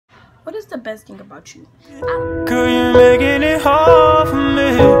What is the best thing about you? Girl, you're making it hard for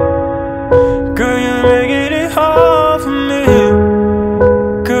me. Girl, you're making it hard for me.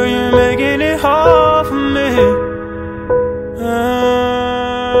 Girl, you're making it hard for me.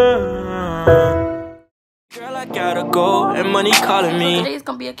 Girl, I gotta go and money calling me. Today is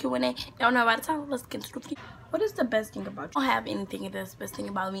gonna be a Q&A. Y'all know about the time. Let's get into the video. What is the best thing about you? I don't have anything that's the best thing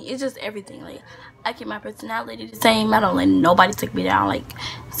about me. It's just everything. Like, I keep my personality the same. I don't let nobody take me down. Like,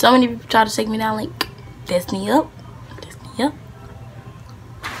 so many people try to take me down. Like, Destiny up. Destiny up.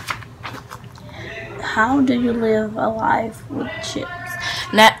 How do you live a life with chips?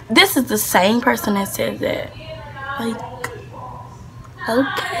 Now, this is the same person that says that. Like,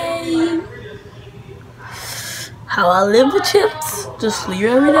 okay. How I live with chips? Just sleep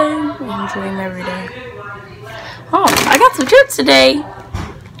every day and dream every day. Oh, I got some chips today.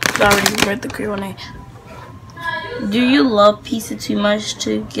 I already read the Q&A. Do you love pizza too much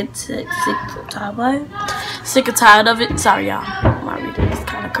to get sick or tired of it? Sick or tired of it? Sorry, y'all. My reading is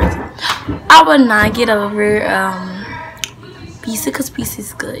kind of crazy. I would not get over pizza because pizza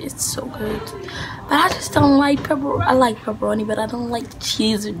is good. It's so good. But I just don't like pepperoni. I like pepperoni, but I don't like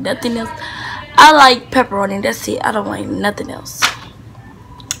cheese or nothing else. I like pepperoni. That's it. I don't like nothing else.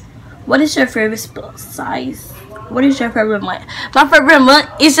 What is your favorite size? What is your favorite month? My favorite month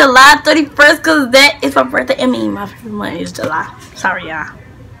is July 31st because that is my birthday. I mean, my favorite month is July. Sorry, y'all.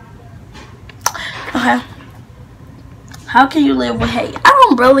 Okay. How can you live with hate? I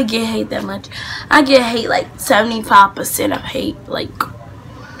don't really get hate that much. I get hate like 75% of hate. Like,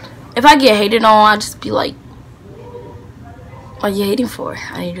 if I get hated on, I just be like, what are you hating for?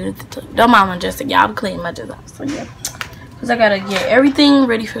 I need to do it. Don't mind my dressing. Yeah, I'm cleaning my dress up. So, yeah. Because I gotta get everything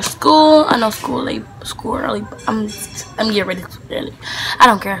ready for school. I know school late, school early, but I'm getting ready early. I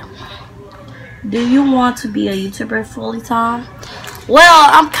don't care. Do you want to be a YouTuber fully time? Well,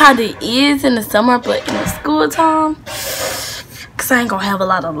 I'm kind of is in the summer, but in the school time, because I ain't going to have a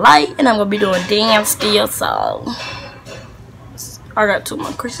lot of light, and I'm going to be doing dance still, so I got 2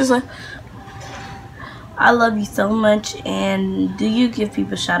 more questions left. I love you so much, and do you give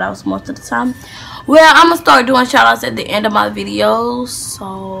people shout outs most of the time? Well, I'm going to start doing shout outs at the end of my videos,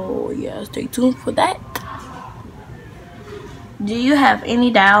 so yeah, stay tuned for that. Do you have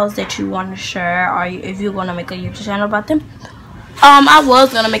any dolls that you want to share, or if you're going to make a YouTube channel about them? I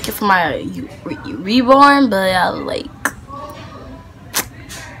was going to make it for my reborn, but I like,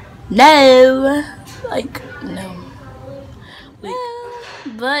 no. Like, no.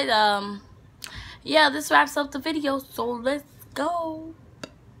 But, yeah, this wraps up the video, so let's go.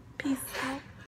 Peace out.